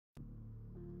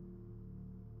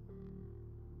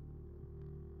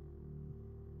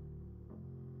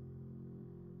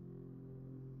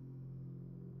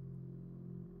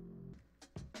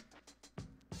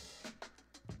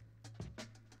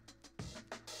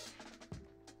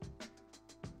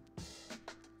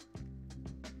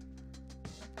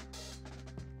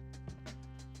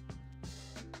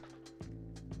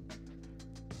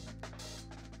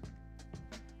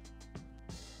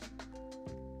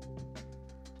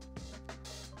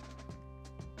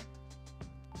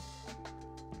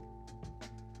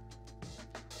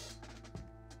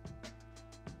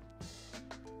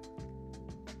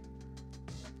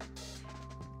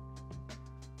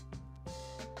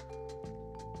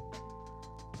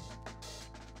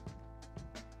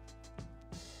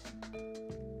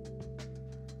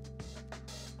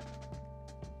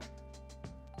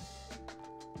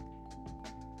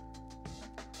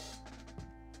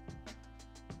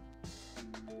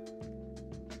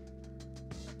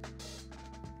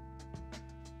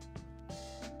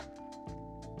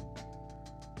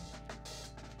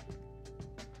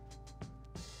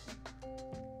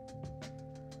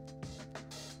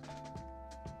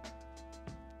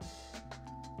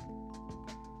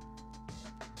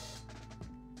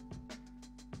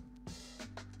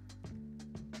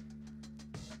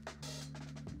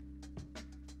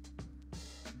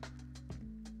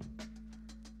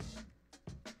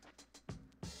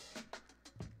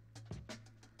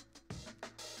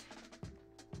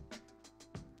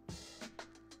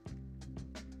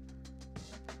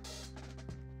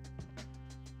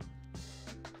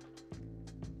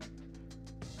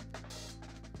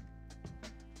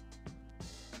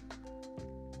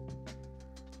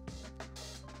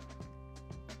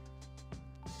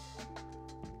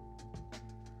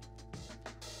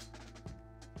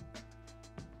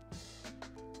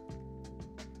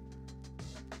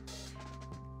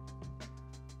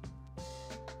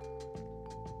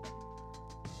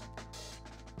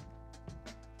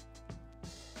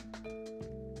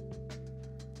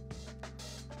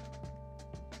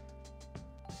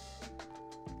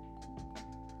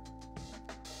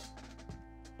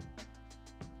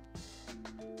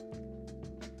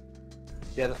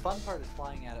Yeah, the fun part is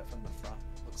flying at it from the front.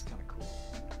 Looks kind of cool.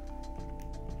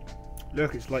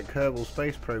 Look, it's like Kerbal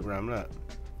Space Program, look.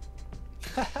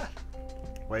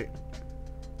 Wait.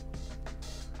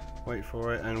 Wait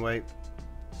for it and wait.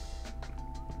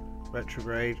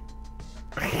 Retrograde.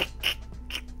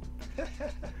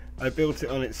 I built it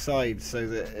on its side so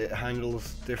that it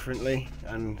handles differently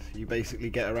and you basically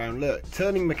get around. Look,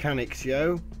 turning mechanics,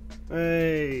 yo.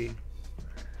 Hey.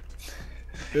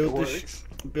 Build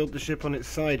the ship on its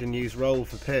side and use roll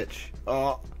for pitch.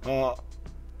 Oh,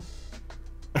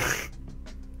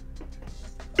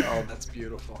 that's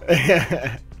beautiful.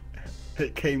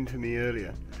 It came to me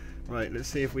earlier. Right, let's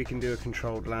see if we can do a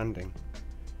controlled landing.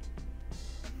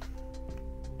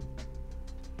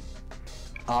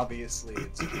 Obviously,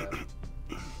 it's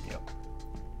Yep.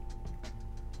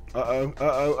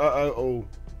 Oh.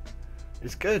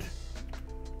 It's good.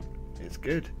 It's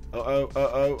good.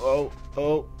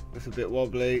 Oh. It's a bit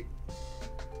wobbly.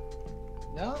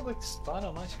 No, it looks fine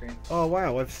on my screen. Oh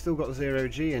wow, I've still got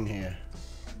 0G in here.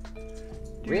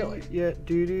 Really? Yeah.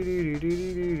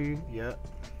 Yeah.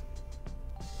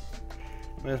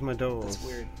 Where's my doors? That's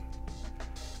weird.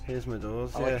 Here's my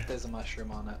doors. I Yeah. like that there's a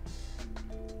mushroom on it.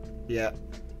 Yeah.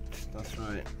 That's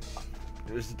right.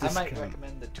 It was a I discount. might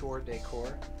recommend the Tour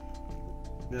Decor.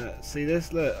 Yeah. See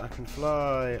this? Look, I can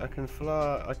fly. I can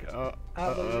fly. I can.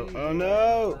 Oh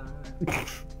no!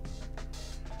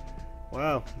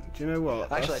 Wow. Do you know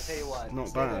what? Actually, That's I tell you what. not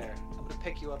stay bad. there. I'm gonna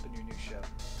pick you up in your new ship.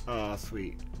 Ah,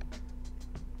 sweet.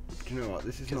 Do you know what?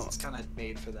 This is Because not. it's kind of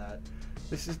made for that.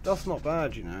 That's not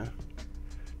bad, you know.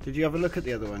 Did you have a look at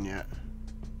the other one yet?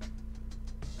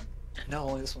 No,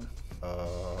 only this one.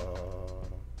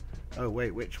 Oh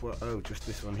wait, which one? Oh, just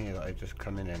this one here that I just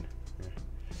come in. Yeah.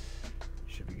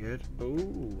 Should be good.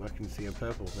 Oh, I can see a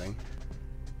purple thing.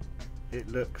 It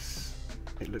looks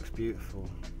beautiful.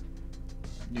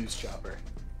 News chopper.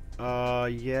 Oh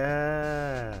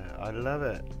yeah, I love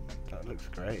it. That looks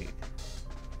great.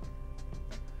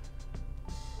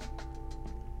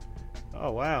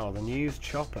 Oh wow, the news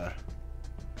chopper.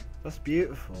 That's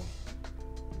beautiful.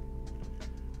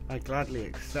 I gladly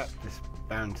accept this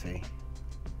bounty.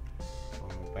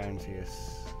 Oh,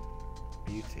 bounteous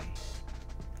beauty.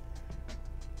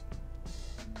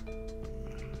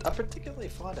 I'm particularly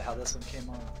fond of how this one came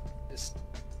on.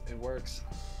 It works.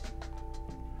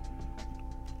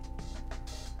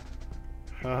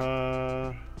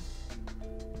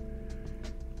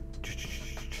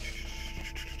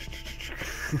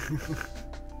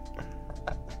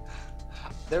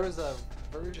 There was a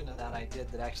version of that I did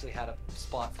that actually had a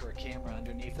spot for a camera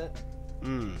underneath it,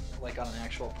 like on an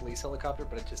actual police helicopter,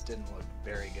 but it just didn't look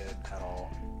very good at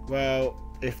all. Well,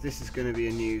 if this is going to be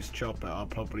a news chopper, I'll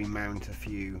probably mount a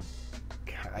few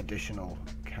additional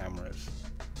cameras,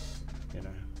 you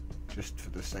know, just for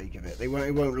the sake of it. It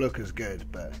won't look as good,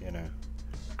 but you know,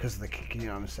 because you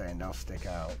know what I'm saying, they'll stick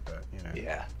out, but you know.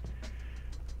 Yeah.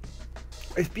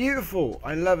 It's beautiful.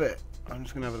 I love it. I'm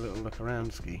just gonna have a little look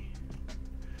around, Ski.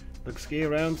 Look, Ski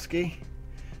around, Ski.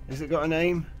 Has it got a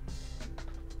name?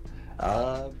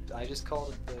 I just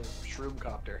called it the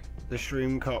Shroomcopter. The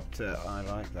Shroomcopter. I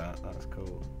like that. That's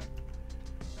cool.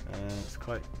 It's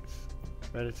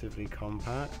relatively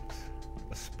compact.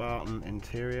 A Spartan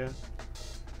interior.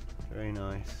 Very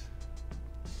nice.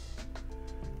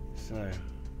 So,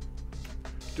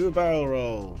 do a barrel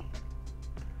roll.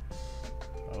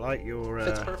 I like your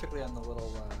fits perfectly on the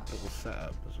little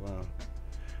setup as well.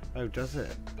 Oh, does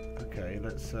it? Okay,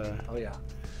 let's. Oh yeah.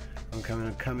 I'm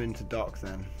gonna come into dock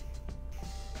then.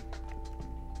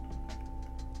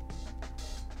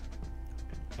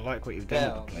 I like what you've done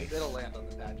Yeah, with the place. it'll land on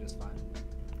the pad just fine.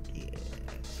 Yeah,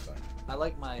 it's fine. I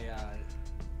like my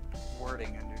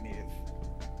wording underneath.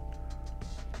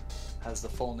 Has the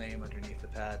full name underneath the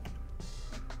pad.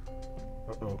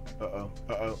 Uh-oh.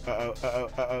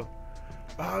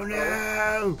 Oh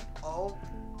no! Oh.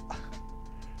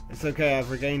 It's okay,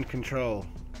 I've regained control.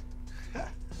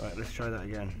 Right, let's try that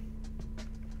again.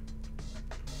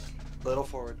 Little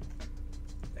forward.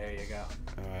 There you go.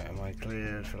 Alright, am I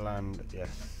cleared for land? Yes.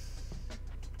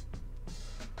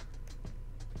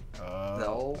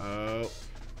 No. Oh.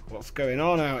 What's going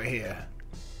on out here?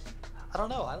 I don't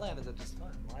know, I landed it just fine.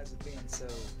 Why is it being so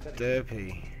finicky?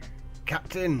 Derpy.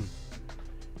 Captain!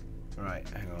 Right,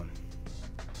 hang on.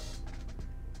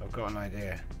 I've got an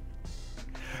idea.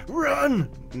 Run!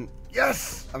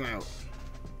 Yes! I'm out.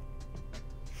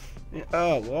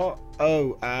 Oh, what?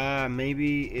 Oh,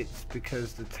 maybe it's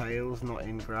because the tail's not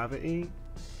in gravity?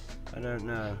 I don't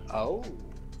know. Oh,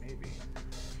 maybe.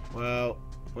 Well,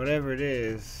 whatever it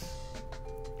is,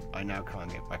 I now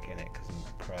can't get back in it because I'm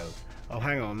pro. Oh,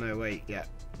 hang on, no, wait, yeah.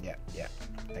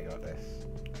 I got this.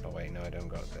 Oh wait, no, I don't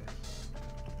got this.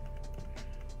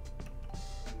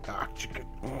 Ah, chicken.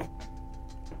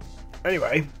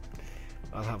 Anyway,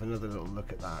 I'll have another little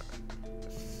look at that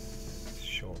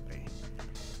shortly.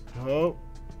 Oh,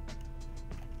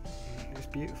 it's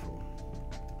beautiful.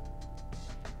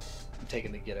 I'm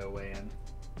taking the getaway in.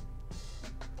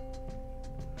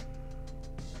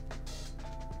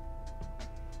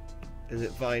 Is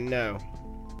it fine now?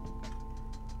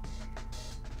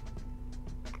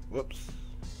 Whoops.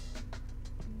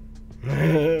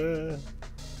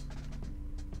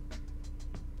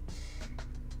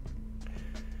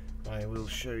 I will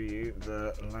show you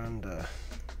the lander.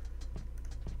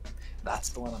 That's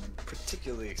the one I'm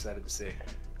particularly excited to see.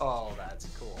 Oh, that's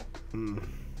cool.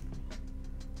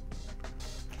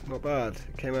 Not bad.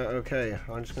 It came out okay.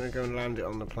 I'm just going to go and land it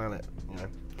on the planet. You know,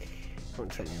 it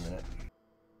won't take me a minute.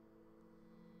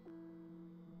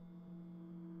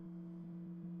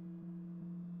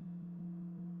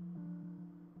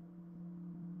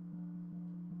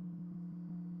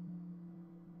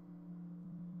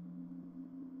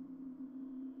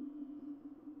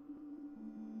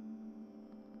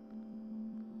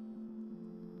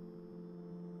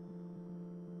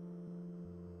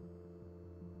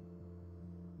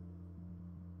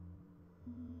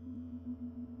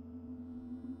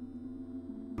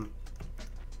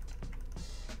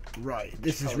 Right,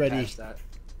 this is ready.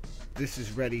 This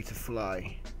is ready to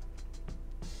fly.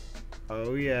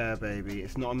 Oh yeah, baby.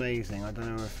 It's not amazing. I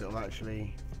don't know if it'll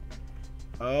actually...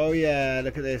 Oh yeah,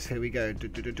 look at this. Here we go. I'm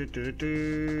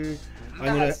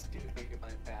gonna...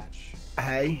 patch.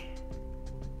 Hey?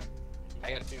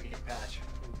 I got a 2 gig patch.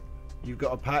 You've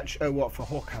got a patch? Oh, what, for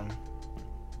Hawkan?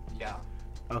 Yeah.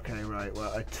 Okay, right.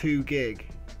 Well, a 2 gig.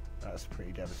 That's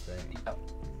pretty devastating. Yep.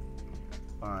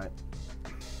 Alright.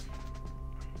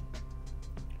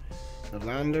 The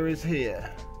lander is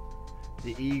here.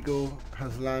 The Eagle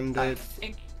has landed. I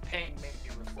think pain may be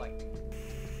reflecting.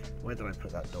 Where did I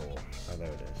put that door? Oh, there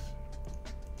it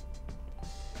is.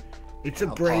 It's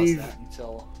I'll a brave. pause that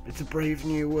until It's a brave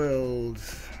new world,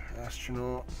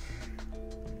 astronaut.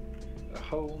 a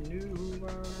whole new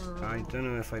world. I don't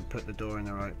know if I put the door in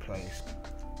the right place.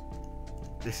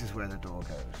 This is where the door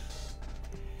goes.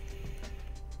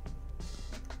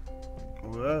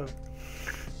 Whoa.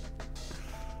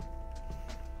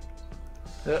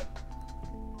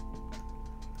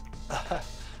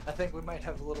 I think we might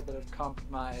have a little bit of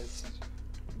compromised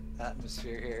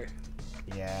atmosphere here.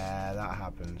 Yeah, that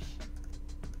happens.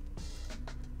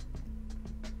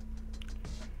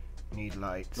 Need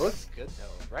lights. Looks good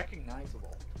though,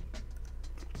 recognizable.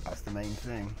 That's the main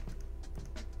thing.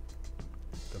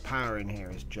 The power in here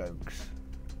is jokes.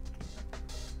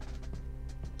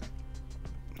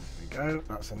 There we go,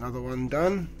 that's another one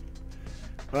done.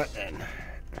 Right then.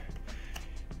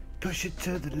 Push it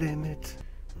to the limit.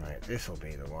 Right, this'll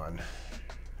be the one.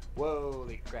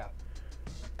 Holy crap.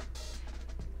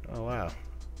 Oh wow.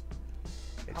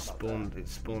 It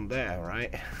spawned there,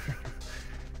 right?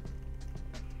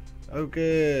 Oh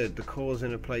good, the core's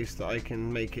in a place that I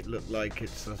can make it look like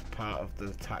it's as part of the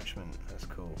attachment. That's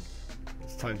cool.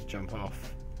 It's time to jump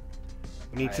off.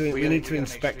 We need to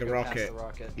inspect the rocket.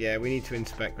 Yeah, we need to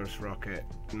inspect this rocket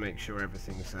and make sure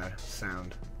everything's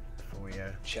sound before we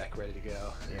check, ready to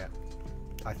go. Yeah.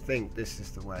 I think this is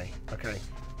the way. Okay.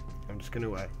 I'm just gonna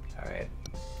wait. Alright.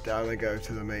 Down I go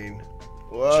to the main.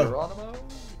 Whoa! Geronimo?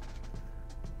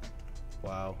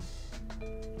 Wow.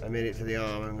 I made it to the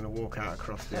arm. I'm gonna walk out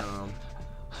across the arm.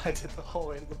 I did the whole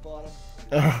way to the bottom.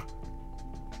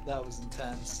 That was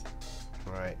intense.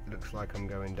 Right, looks like I'm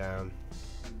going down.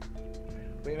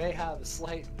 We may have a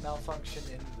slight malfunction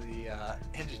in the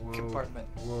engine compartment.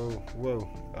 Whoa.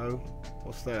 Oh,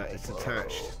 what's that? It's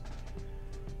attached.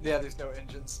 Yeah, there's no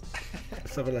engines.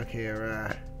 Let's have a look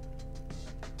here.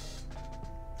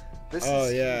 This oh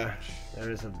is yeah, huge.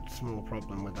 there is a small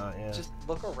problem with that, yeah. Just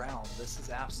look around. This is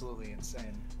absolutely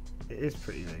insane. It is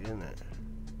pretty big, isn't it?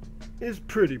 It's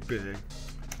pretty big.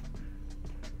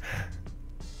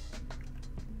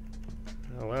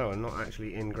 Oh wow, I'm not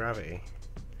actually in gravity.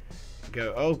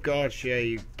 Go, oh gosh, yeah,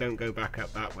 you don't go back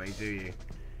up that way, do you?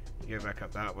 You go back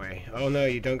up that way. Oh no,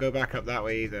 you don't go back up that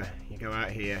way either. You go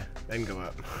out here, then go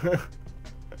up.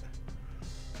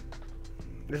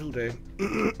 This'll do.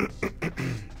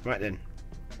 Right then.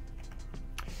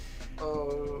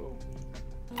 Oh.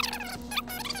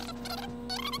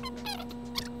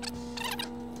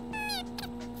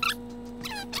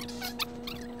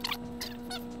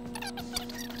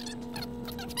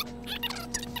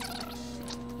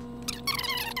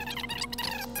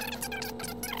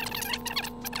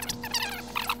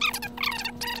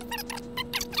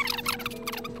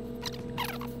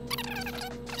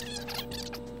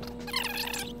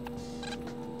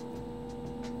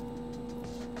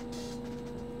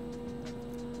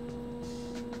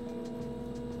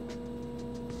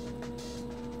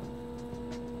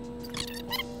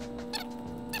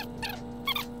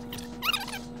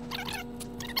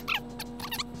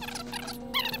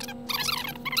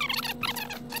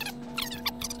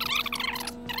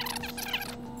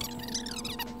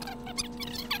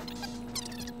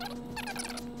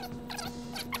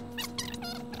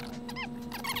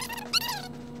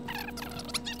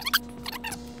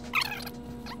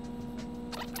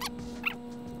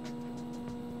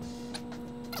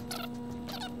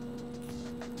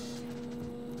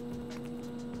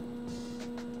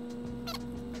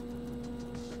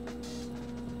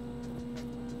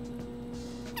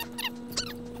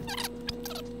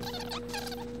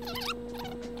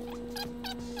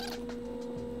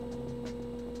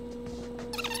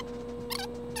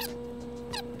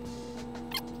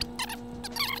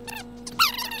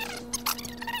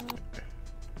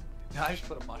 I just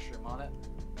put a mushroom on it.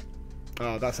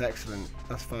 Oh, that's excellent.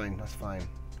 That's fine. That's fine.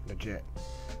 Legit.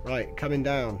 Right, coming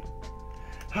down.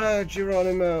 Ah,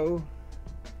 Geronimo.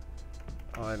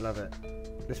 Oh, I love it.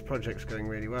 This project's going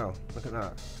really well. Look at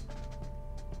that.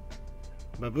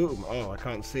 Ba-boom. Oh, I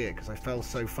can't see it because I fell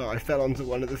so far. I fell onto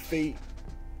one of the feet.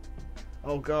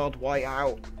 Oh god, white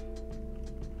out.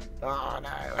 Oh no,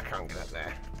 I can't get up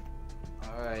there.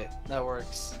 Alright, that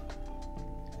works.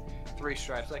 3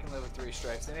 stripes. I can live with 3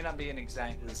 stripes. They may not be in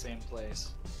exactly the same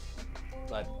place,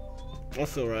 but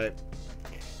that's alright.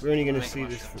 We're only going to see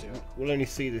this. We'll only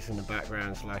see this in the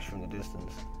background / from the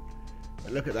distance.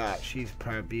 But look at that. She's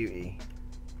proud beauty.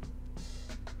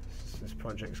 This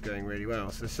project's going really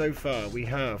well. So far we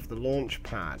have the launch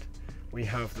pad, we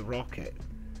have the rocket,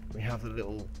 we have the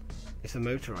little. It's a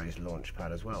motorized launch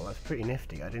pad as well. That's pretty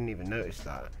nifty. I didn't even notice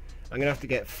that. I'm gonna have to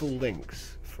get full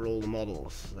links for all the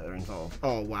models that are involved.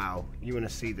 Oh wow, you want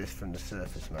to see this from the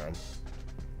surface, man.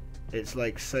 It's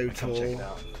like so tall.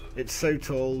 It's so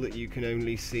tall that you can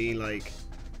only see like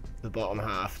the bottom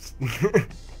half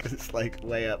because it's like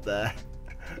way up there.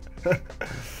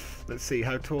 Let's see,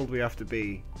 how tall do we have to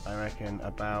be? I reckon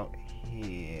about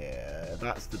here.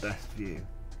 That's the best view.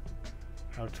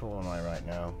 How tall am I right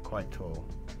now? Quite tall.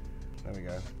 There we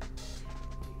go.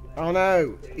 Oh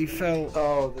no! He fell.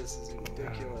 Oh, this is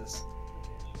ridiculous.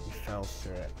 He fell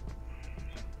through it.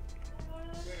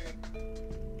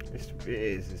 It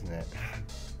is, isn't it?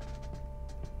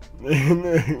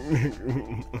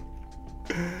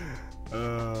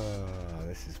 Oh,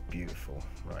 this is beautiful.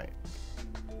 Right.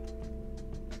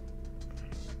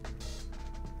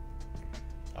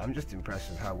 I'm just impressed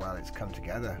with how well it's come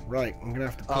together. Right, I'm gonna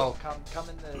have to put... Oh, come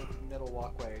in the middle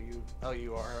walkway. Are you? Oh,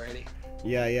 you are already.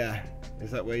 Yeah. Is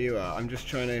that where you are? I'm just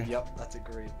trying to... Yep, that's a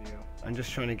great view. I'm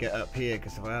just trying to get up here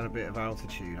because if I had a bit of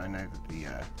altitude, I know that the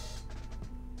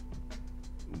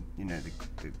you know,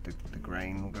 the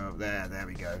grain will go up there. There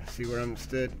we go. See where I'm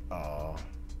stood? Oh.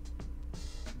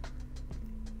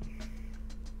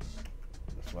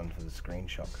 That's one for the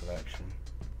screenshot collection.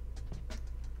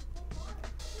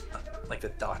 Like the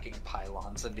docking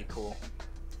pylons, that'd be cool.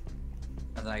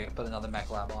 And then I can put another mech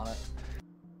lab on it.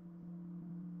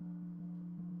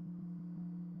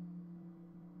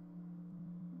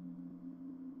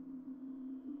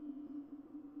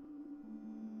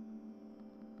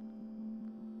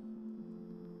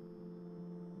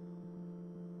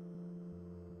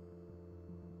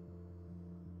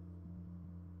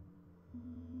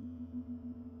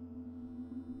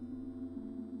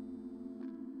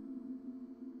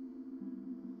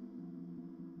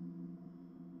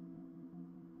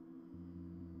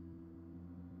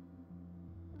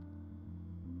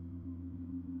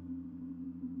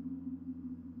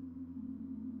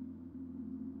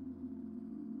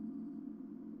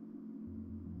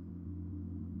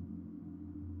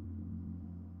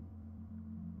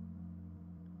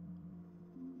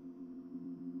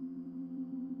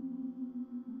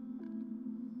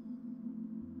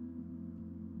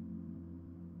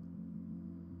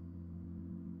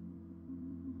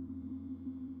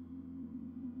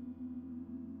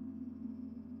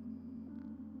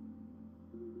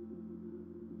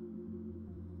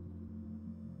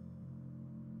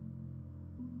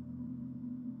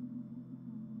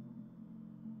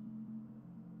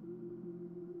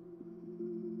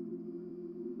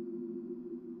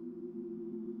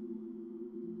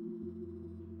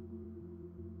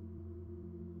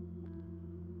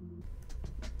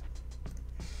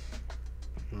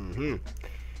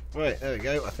 Right, there we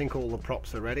go. I think all the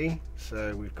props are ready.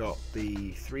 So we've got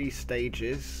the 3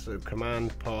 stages, so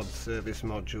command pod, service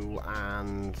module,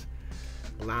 and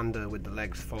lander with the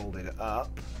legs folded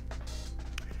up.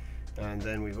 And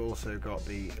then we've also got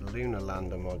the lunar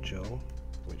lander module,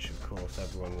 which of course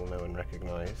everyone will know and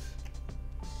recognize.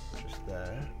 Just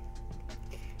there.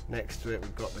 Next to it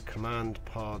we've got the command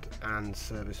pod and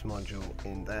service module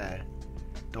in their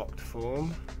docked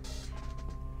form.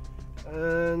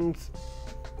 And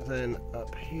then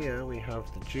up here we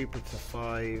have the Jupiter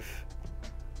 5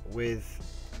 with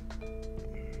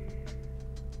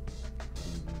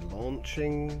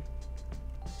launching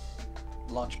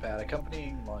Launch pad,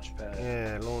 accompanying launch pad.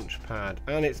 Yeah, launch pad.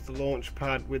 And it's the launch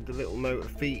pad with the little motor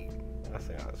feet. I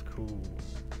think that's cool.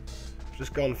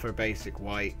 Just gone for a basic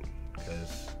white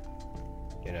because,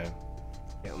 you know,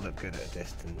 it'll look good at a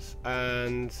distance.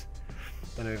 And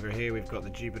then over here we've got the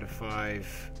Jupiter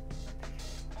 5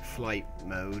 flight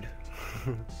mode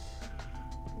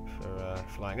for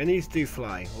flying. And these do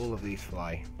fly. All of these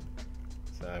fly.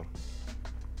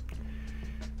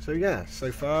 So yeah,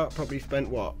 so far probably spent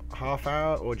what, half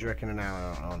hour, or do you reckon an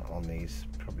hour on these?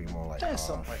 Probably more like half.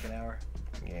 Something like an hour.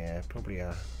 Yeah, probably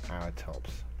a hour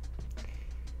tops.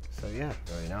 So yeah,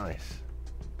 very nice.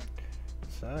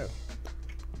 So,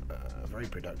 very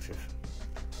productive.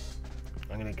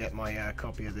 I'm going to get my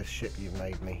copy of this ship you've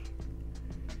made me.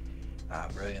 Ah,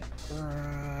 brilliant.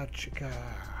 Chica.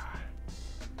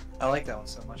 I like that one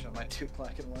so much. I might do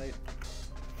black and white.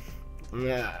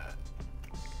 Yeah.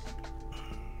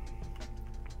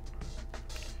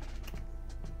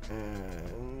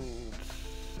 And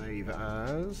save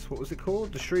as, what was it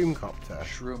called? The Shroomcopter.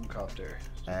 Shroomcopter.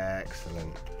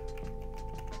 Excellent.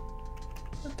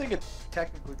 I think it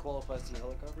technically qualifies as a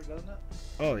helicopter, doesn't it?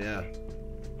 Oh yeah.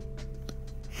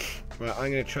 Well,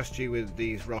 I'm going to trust you with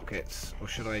these rockets, or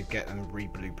should I get them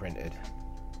re-blueprinted?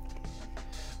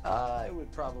 I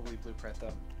would probably blueprint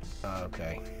them.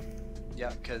 Okay. Yeah,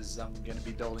 because I'm going to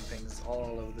be building things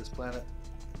all over this planet.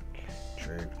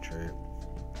 True, true.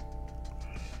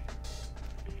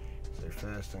 So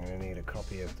first I'm going to need a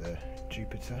copy of the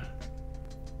Jupiter.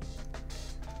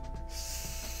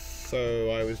 So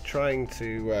I was trying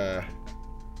to,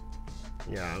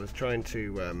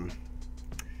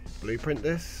 blueprint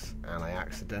this, and I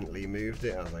accidentally moved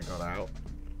it as I got out,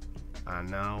 and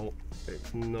now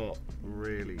it's not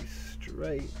really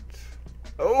straight.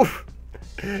 Oh!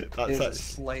 That's It's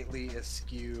slightly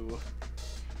askew.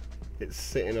 It's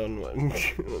sitting on one.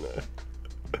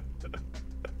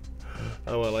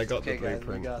 Oh well, I got the blueprint.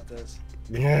 Okay, guys, we got this.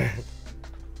 Yeah.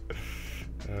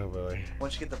 Oh boy.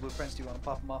 Once you get the blueprints, do you want to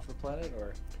pop them off the planet,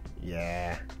 or?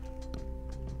 Yeah.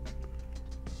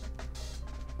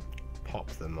 Pop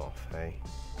them off, hey?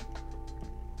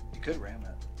 You could ram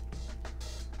it.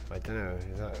 I don't know.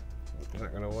 Is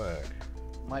that gonna work?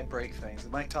 Might break things.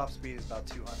 My top speed is about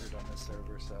 200 on this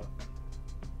server, so.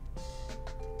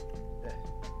 Eh.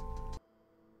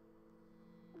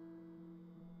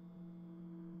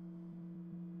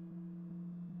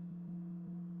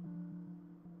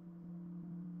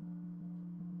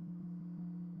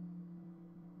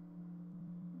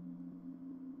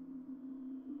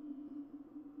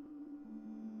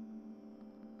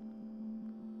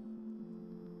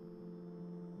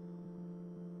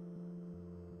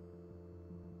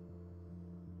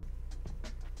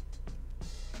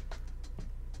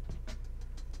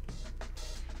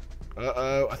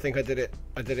 Uh-oh, I think I did it.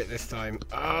 I did it this time.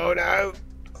 Oh no!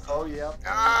 Oh yeah.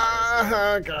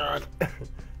 Ah, oh, God.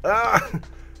 Ah!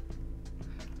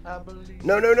 I believe.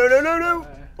 No, no, no, no, no, no!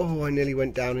 Oh, I nearly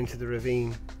went down into the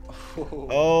ravine.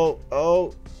 Oh.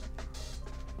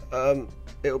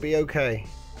 It'll be okay.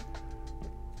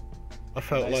 I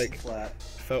felt nice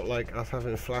like I was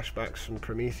having flashbacks from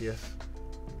Prometheus.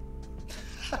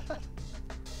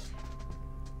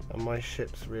 And my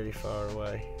ship's really far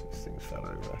away. This thing's fell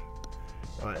over.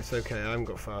 Right, it's okay, I haven't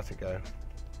got far to go.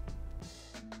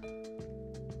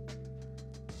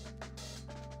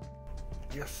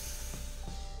 Yes!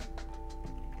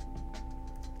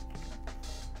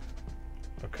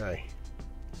 Okay.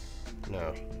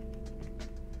 Now,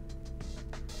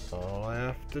 all I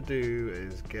have to do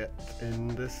is get in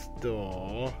this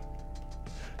door.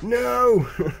 No!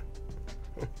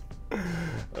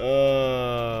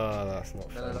 Oh, that's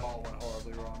not fun. Then it all went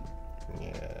horribly wrong.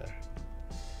 Yeah,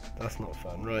 that's not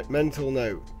fun. Right, mental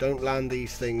note, don't land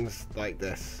these things like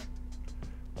this.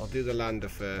 I'll do the lander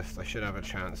first. I should have a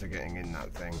chance of getting in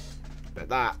that thing. But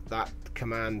that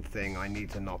command thing, I need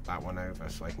to knock that one over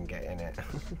so I can get in it.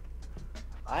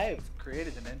 I've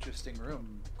created an interesting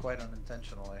room quite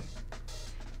unintentionally.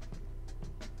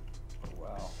 Oh,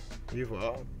 wow. You've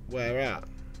what? Where at?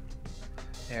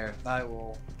 Here, I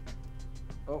will...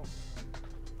 Oh.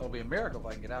 It'll be a miracle if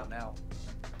I can get out now.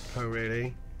 Oh,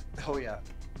 really? Oh, yeah.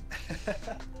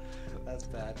 That's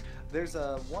bad. There's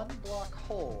a 1-block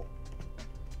hole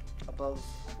above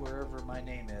wherever my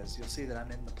name is. You'll see that I'm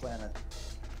in the planet.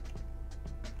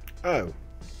 Oh,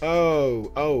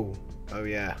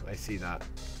 yeah, I see that.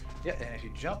 Yeah, and if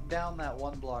you jump down that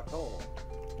 1-block hole,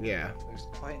 yeah, there's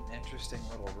quite an interesting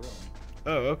little room.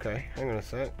 Oh, okay. Hang on a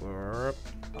sec. I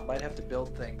might have to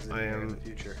build things in here in the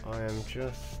future. I am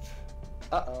just...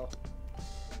 Uh-oh.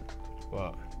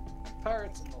 What?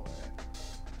 Pirates in the way.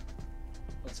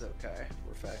 That's okay.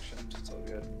 We're factions. It's all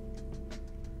good.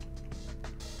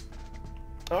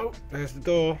 Oh, there's the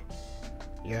door.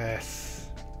 Yes.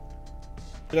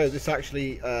 You know, this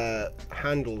actually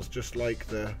handles just like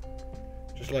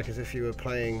as if you were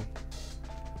playing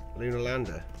Lunar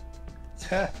Lander.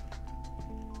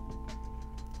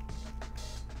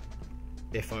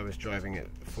 If I was driving it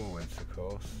forwards, of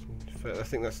course. I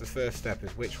think that's the first step,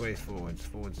 is which way is forwards.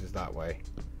 Forwards is that way.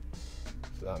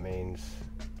 So that means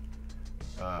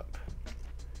up.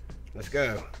 Let's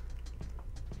go.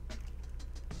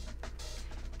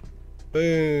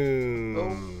 Boom.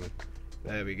 Oh.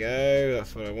 There we go.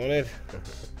 That's what I wanted.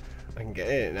 I can get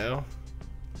in it now.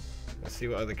 Let's see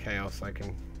what other chaos I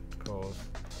can cause.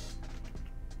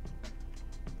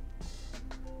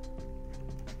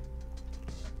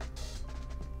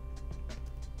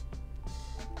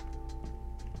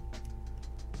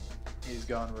 He's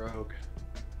gone rogue.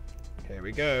 Here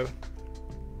we go.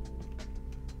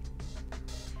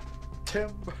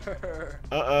 Timber.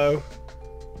 Uh-oh.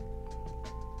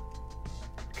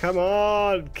 Come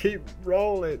on, keep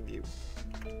rolling. You.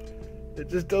 It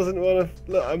just doesn't want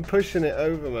to. Look, I'm pushing it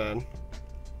over, man.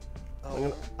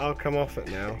 Oh. I'll come off it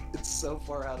now. It's so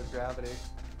far out of gravity.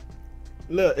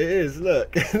 Look, it is.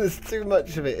 Look, there's too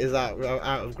much of it is out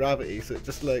of gravity, so it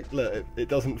just like look, it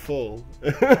doesn't fall.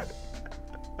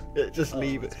 It just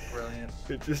brilliant.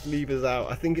 It just levers out.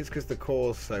 I think it's because the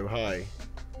core's so high.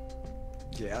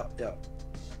 Yeah. Yep.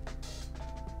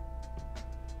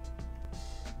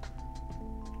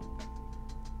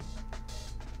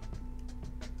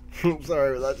 I'm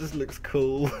sorry, but that just looks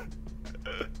cool.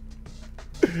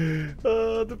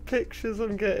 Oh, the pictures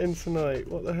I'm getting tonight.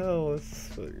 What the hell?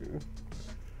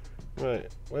 Right,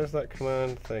 where's that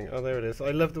command thing? Oh, there it is.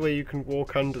 I love the way you can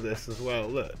walk under this as well.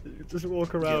 Look, you just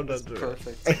walk around under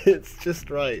perfect. it. It's just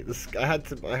right. I had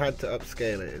to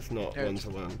upscale it. It's not Here,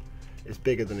 1-to-1. It's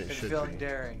bigger than it should be. Feeling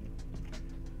daring.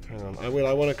 Hang on, I will.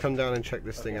 I want to come down and check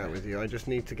this thing out with you. I just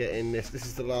need to get in this. This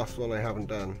is the last one I haven't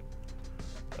done.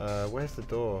 Where's the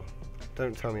door?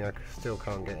 Don't tell me I still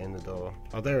can't get in the door.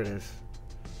 Oh, there it is.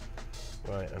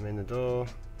 Right, I'm in the door.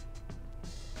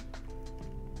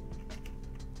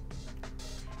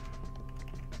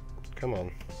 Come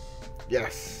on.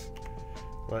 Yes!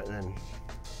 Right then.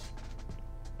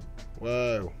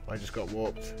 Whoa, I just got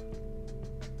warped.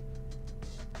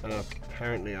 And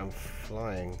apparently I'm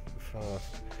flying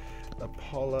fast.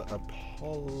 Apollo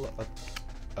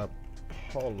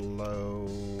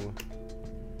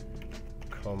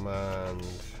command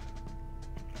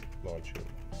module.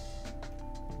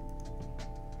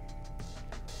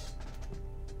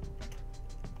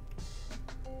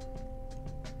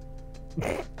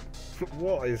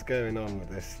 What is going on with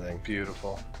this thing?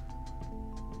 Beautiful.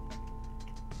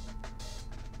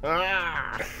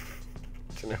 Ah!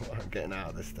 Do you know what I'm getting out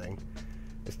of this thing?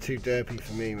 It's too derpy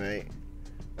for me, mate.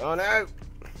 Oh no!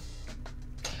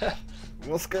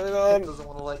 What's going on? It doesn't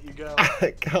want to let you go.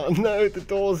 I can't. No, the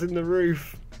door's in the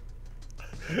roof.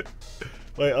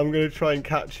 Wait, I'm gonna try and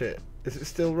catch it. Is it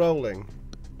still rolling?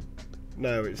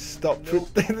 No, it's stopped.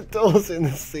 Nope. The door's in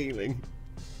the ceiling.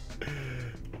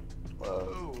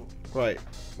 Whoa. Right,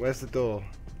 where's the door?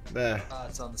 There.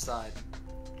 It's on the side.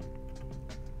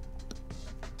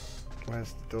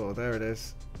 Where's the door? There it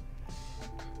is.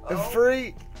 Oh.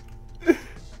 Free!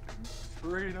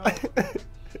 Freedom.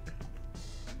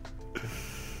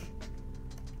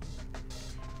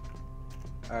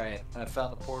 Alright, I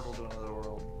found the portal to another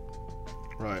world.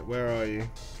 Right, where are you?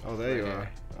 Oh, there you Right are.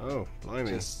 Oh,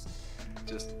 blimey. Just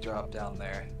drop down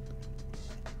there.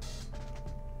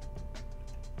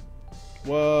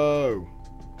 Whoa!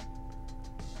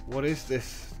 What is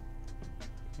this?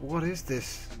 What is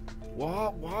this?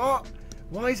 What? What?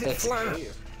 Why is it That's flat?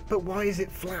 cave. But why is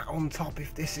it flat on top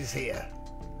if this is here?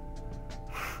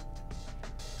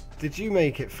 Did you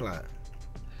make it flat?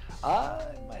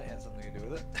 It might have something to do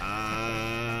with it.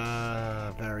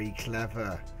 Ah, very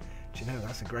clever. Do you know,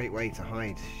 that's a great way to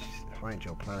hide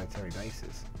your planetary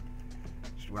bases.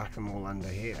 Just whack them all under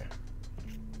here.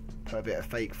 Put a bit of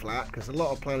fake flat, because a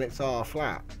lot of planets are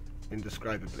flat,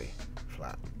 indescribably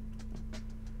flat.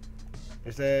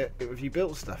 Have you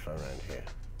built stuff around here?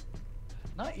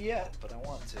 Not yet, but I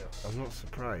want to. I'm not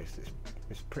surprised.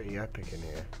 It's pretty epic in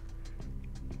here.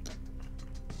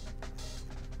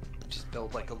 Just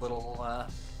build like a little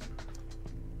home.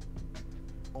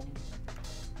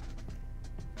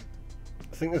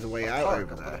 I think there's a way out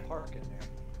over there. A park in there.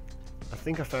 I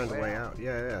think I found a way out.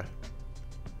 Yeah.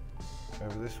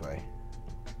 Over this way.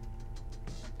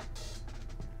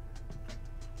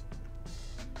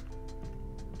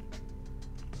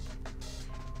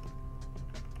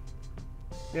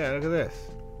 Yeah, look at this.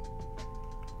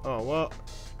 Oh, what?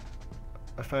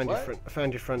 I found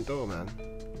your front door, man.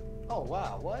 Oh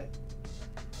wow, what?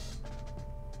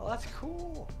 Oh, that's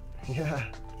cool. Yeah.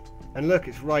 And look,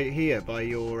 it's right here by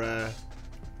your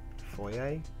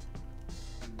foyer.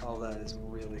 Oh, that is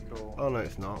really cool. Oh no,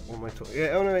 it's not. What am I talking? Yeah.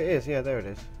 Oh no, it is. Yeah, there it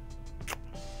is.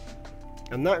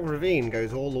 And that ravine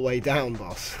goes all the way down,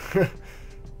 boss.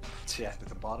 Yeah, at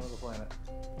the bottom of the planet.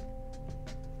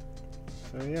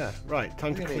 So yeah, right.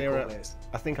 Time to clear up. Base.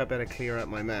 I think I better clear up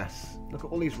my mess. Look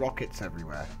at all these rockets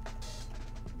everywhere.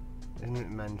 Isn't it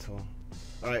mental?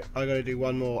 Right, I gotta do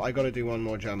one more. I gotta do one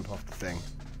more jump off the thing.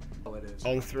 Oh, it is.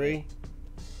 On 3.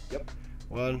 Yep.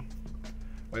 1.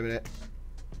 Wait a minute.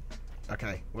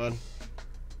 Okay, 1,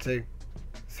 2,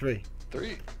 3.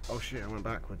 3. Oh shit! I went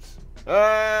backwards.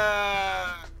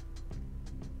 Ah!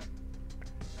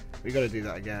 We gotta do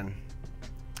that again.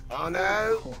 Oh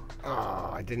no! Oh,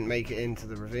 I didn't make it into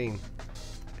the ravine.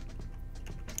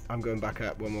 I'm going back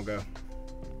up. One more go.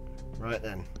 Right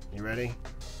then, you ready?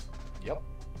 Yep.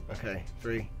 Okay,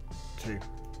 3, 2,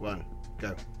 1,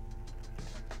 go.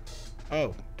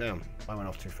 Oh, damn. I went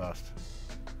off too fast.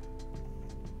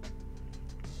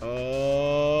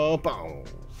 Oh, balls.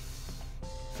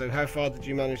 So how far did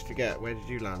you manage to get? Where did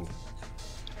you land?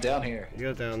 Down here.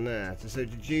 You're down there. So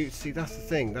did you... See, that's the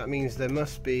thing. That means there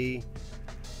must be...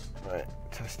 Right,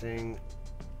 testing.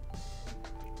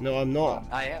 No, I'm not.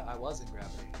 I was in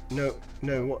gravity. No,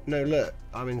 what? No, look.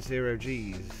 I'm in 0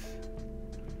 Gs.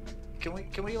 Can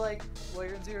we like, while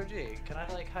you're in 0 G, can I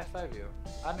like high five you?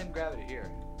 I'm in gravity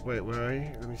here. Wait, where are you?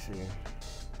 Let me see.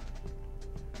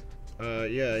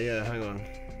 Yeah, hang on.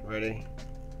 Ready?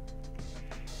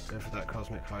 Go for that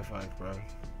cosmic high five, bro.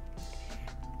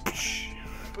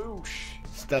 Boosh.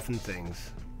 Stuff and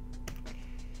things.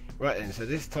 Right then, so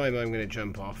this time I'm going to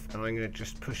jump off and I'm going to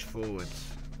just push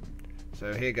forwards.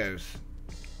 So here goes.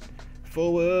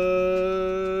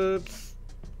 Forwards!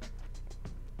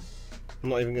 I'm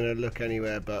not even going to look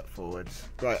anywhere but forwards.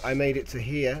 Right, I made it to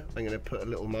here. I'm going to put a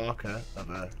little marker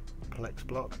of a plex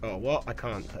block. Oh, what? I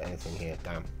can't put anything here,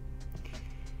 damn.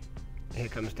 Here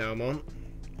comes Dalmont.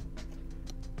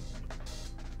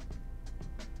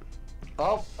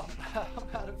 Oh, I'm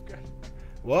out of gravity.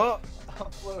 What? I'm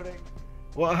floating.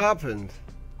 What happened?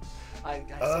 I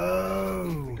saw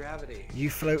the gravity.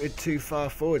 You floated too far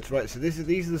forwards. Right, so these are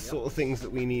the sort of things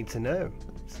that we need to know.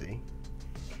 See?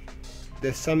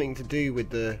 There's something to do with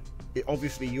the...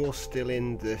 obviously, you're still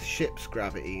in the ship's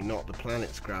gravity, not the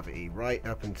planet's gravity, right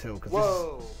up until... Cause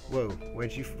Whoa! Whoa,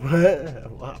 where'd you...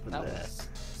 what happened That there? was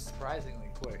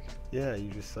surprisingly quick. Yeah, you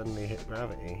just suddenly hit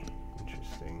gravity.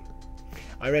 Interesting.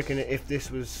 I reckon if this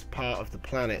was part of the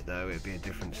planet, though, it'd be a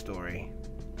different story.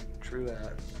 True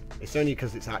that. It's only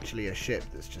because it's actually a ship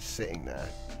that's just sitting there.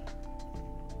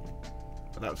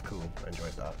 But that was cool. I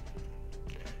enjoyed that.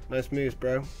 Nice moves,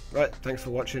 bro. Right, thanks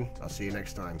for watching. I'll see you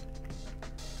next time.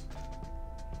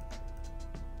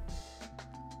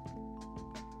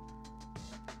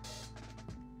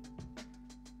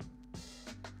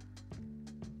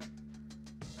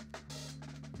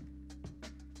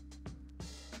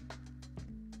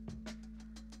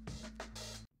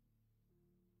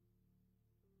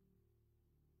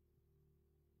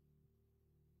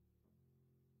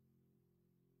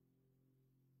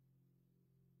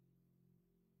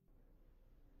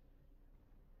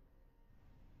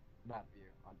 That view.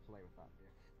 I'd play with that view.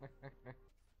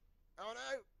 Oh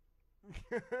no!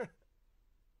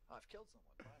 I've killed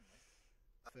someone, finally.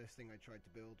 First thing I tried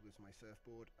to build was my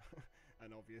surfboard,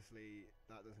 and obviously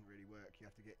that doesn't really work.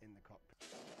 You have to get in the cockpit.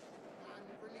 And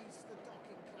release the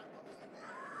docking clamp.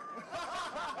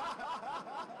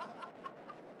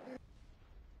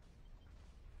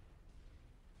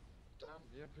 Damn,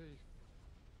 yeah,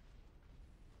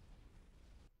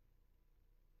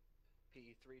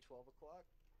 P3 12 o'clock.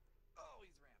 Oh,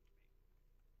 he's rammed me.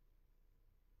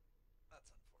 That's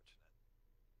unfortunate.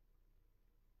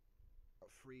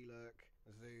 Free lurk,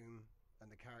 zoom,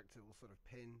 and the character will sort of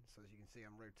pin. So as you can see,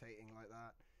 I'm rotating like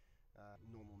that.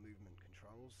 Normal movement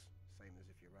controls, same as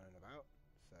if you're running about.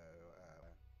 So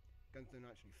guns don't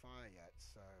actually fire yet.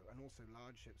 So, and also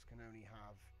large ships can only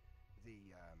have the.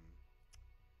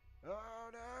 Oh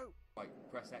no! Right,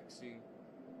 press X soon.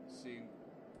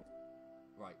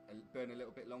 Right, burn a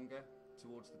little bit longer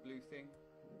towards the blue thing.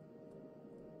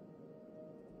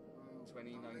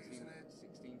 2019,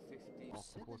 1650.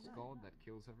 Octopus god that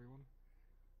kills everyone.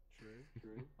 True.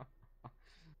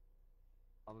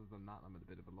 Other than that, I'm at a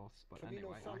bit of a loss. But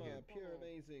Camino anyway, Summer, Pure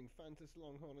Amazing, Fantas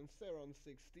Longhorn, and Seron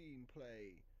 16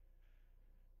 play.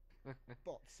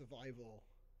 Bot Survival.